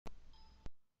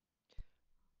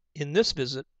In this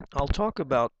visit, I'll talk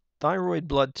about thyroid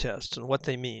blood tests and what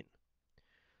they mean.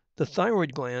 The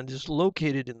thyroid gland is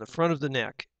located in the front of the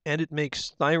neck, and it makes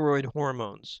thyroid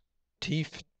hormones,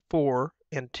 T4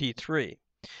 and T3,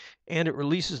 and it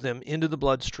releases them into the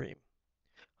bloodstream.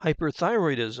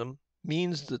 Hyperthyroidism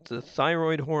means that the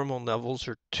thyroid hormone levels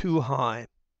are too high.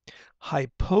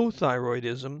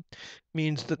 Hypothyroidism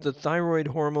means that the thyroid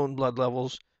hormone blood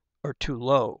levels are too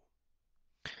low.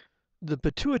 The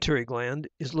pituitary gland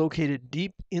is located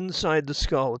deep inside the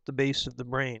skull at the base of the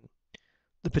brain.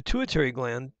 The pituitary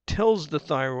gland tells the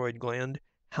thyroid gland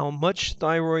how much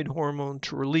thyroid hormone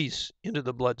to release into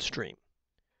the bloodstream.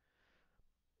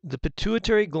 The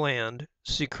pituitary gland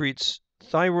secretes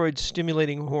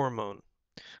thyroid-stimulating hormone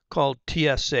called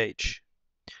TSH.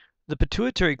 The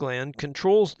pituitary gland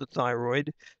controls the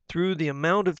thyroid through the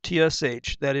amount of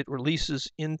TSH that it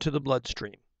releases into the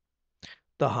bloodstream.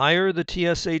 The higher the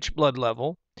TSH blood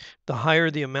level, the higher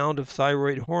the amount of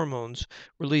thyroid hormones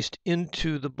released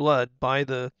into the blood by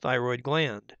the thyroid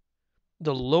gland.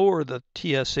 The lower the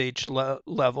TSH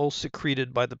level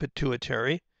secreted by the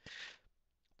pituitary,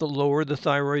 the lower the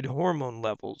thyroid hormone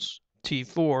levels,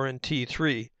 T4 and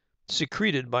T3,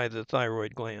 secreted by the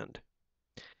thyroid gland.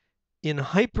 In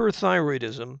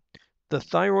hyperthyroidism, the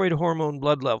thyroid hormone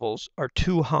blood levels are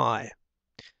too high.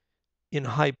 In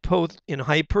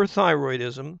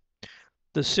hyperthyroidism,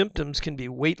 the symptoms can be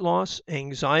weight loss,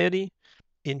 anxiety,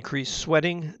 increased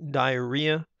sweating,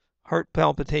 diarrhea, heart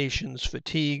palpitations,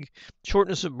 fatigue,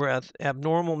 shortness of breath,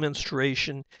 abnormal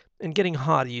menstruation, and getting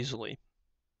hot easily.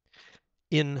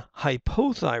 In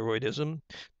hypothyroidism,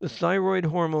 the thyroid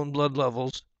hormone blood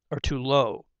levels are too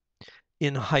low.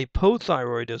 In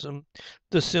hypothyroidism,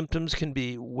 the symptoms can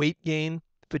be weight gain,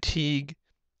 fatigue,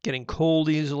 getting cold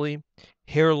easily,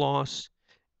 hair loss,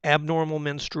 abnormal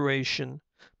menstruation,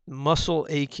 muscle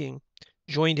aching,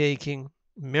 joint aching,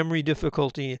 memory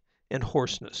difficulty, and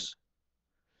hoarseness.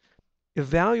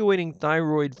 Evaluating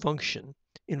thyroid function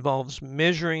involves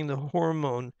measuring the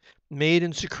hormone made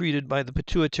and secreted by the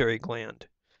pituitary gland,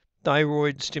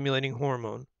 thyroid stimulating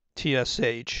hormone,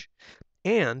 TSH,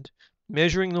 and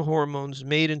measuring the hormones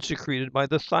made and secreted by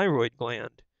the thyroid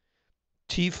gland,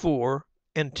 T4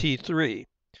 and T3,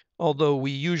 although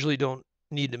we usually don't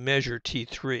need to measure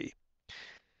T3.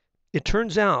 It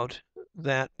turns out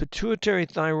that pituitary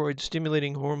thyroid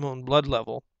stimulating hormone blood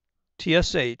level,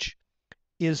 TSH,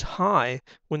 is high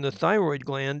when the thyroid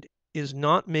gland is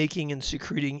not making and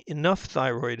secreting enough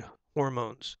thyroid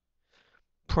hormones.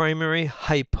 Primary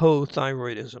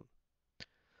hypothyroidism.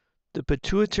 The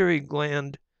pituitary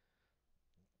gland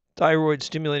thyroid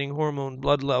stimulating hormone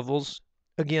blood levels,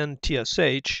 again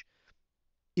TSH,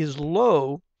 is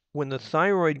low when the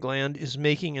thyroid gland is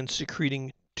making and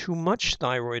secreting too much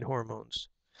thyroid hormones.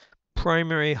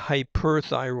 Primary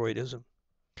hyperthyroidism.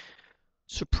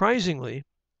 Surprisingly,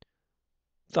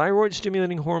 thyroid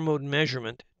stimulating hormone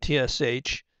measurement,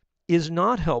 TSH, is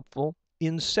not helpful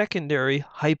in secondary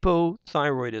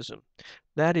hypothyroidism.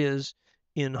 That is,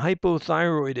 in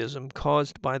hypothyroidism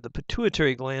caused by the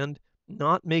pituitary gland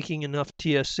not making enough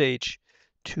TSH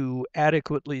to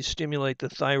adequately stimulate the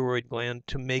thyroid gland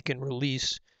to make and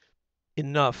release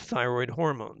enough thyroid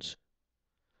hormones.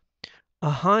 A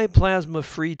high plasma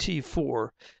free T4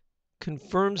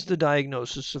 confirms the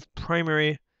diagnosis of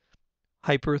primary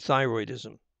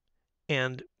hyperthyroidism,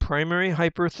 and primary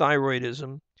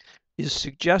hyperthyroidism is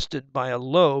suggested by a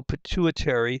low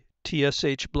pituitary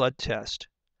TSH blood test.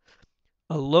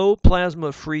 A low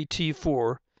plasma free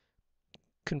T4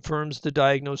 confirms the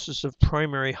diagnosis of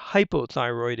primary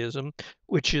hypothyroidism,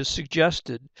 which is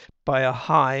suggested by a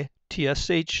high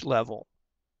TSH level.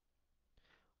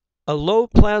 A low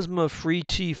plasma free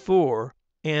T4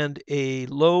 and a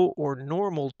low or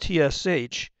normal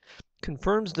TSH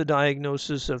confirms the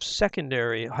diagnosis of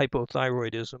secondary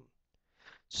hypothyroidism.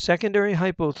 Secondary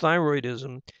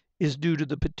hypothyroidism is due to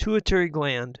the pituitary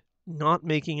gland not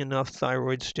making enough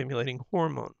thyroid stimulating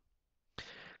hormone.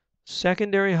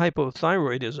 Secondary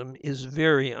hypothyroidism is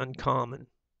very uncommon.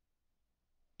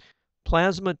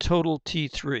 Plasma total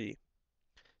T3.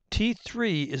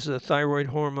 T3 is a thyroid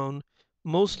hormone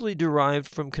mostly derived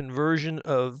from conversion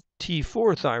of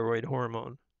T4 thyroid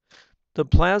hormone. The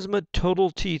plasma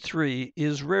total T3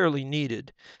 is rarely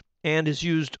needed and is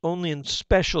used only in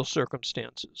special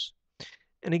circumstances.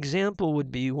 An example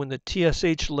would be when the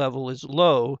TSH level is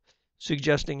low,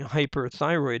 suggesting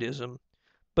hyperthyroidism,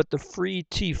 but the free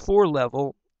T4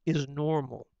 level is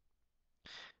normal.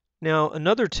 Now,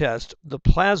 another test, the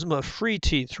plasma free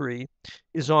T3,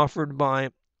 is offered by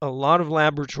a lot of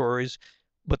laboratories,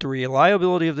 but the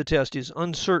reliability of the test is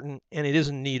uncertain and it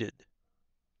isn't needed.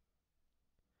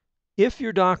 If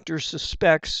your doctor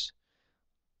suspects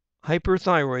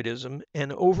hyperthyroidism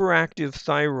and overactive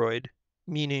thyroid,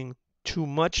 meaning too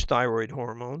much thyroid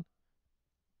hormone,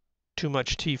 too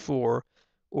much T4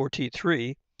 or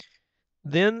T3,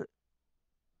 then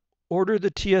order the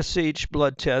TSH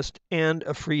blood test and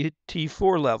a free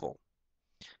T4 level.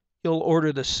 You'll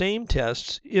order the same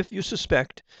tests if you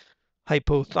suspect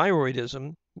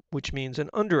hypothyroidism, which means an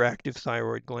underactive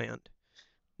thyroid gland,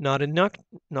 not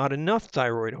enough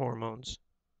thyroid hormones.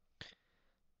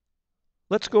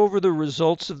 Let's go over the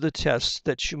results of the tests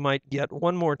that you might get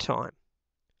one more time.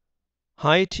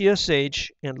 High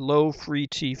TSH and low free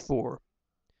T4.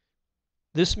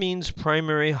 This means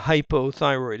primary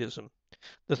hypothyroidism.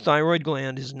 The thyroid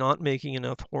gland is not making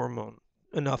enough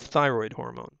thyroid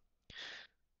hormone.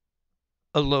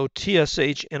 A low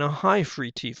TSH and a high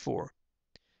free T4.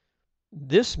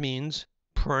 This means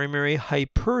primary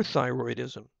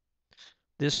hyperthyroidism.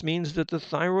 This means that the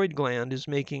thyroid gland is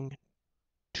making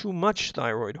too much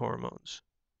thyroid hormones.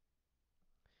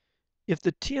 If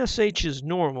the TSH is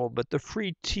normal but the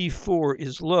free T4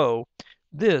 is low,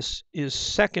 this is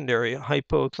secondary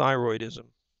hypothyroidism.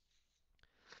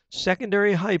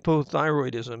 Secondary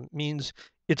hypothyroidism means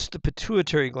it's the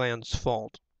pituitary gland's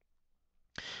fault.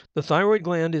 The thyroid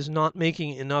gland is not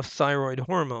making enough thyroid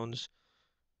hormones,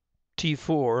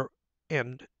 T4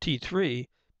 and T3,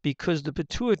 because the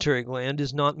pituitary gland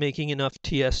is not making enough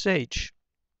TSH.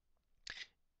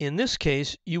 In this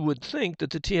case, you would think that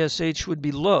the TSH would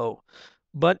be low,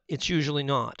 but it's usually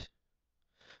not.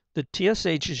 The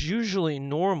TSH is usually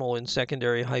normal in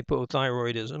secondary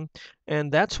hypothyroidism,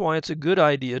 and that's why it's a good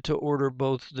idea to order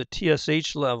both the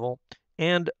TSH level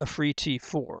and a free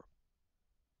T4.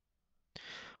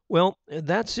 Well,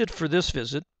 that's it for this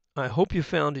visit. I hope you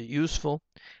found it useful,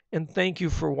 and thank you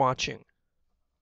for watching.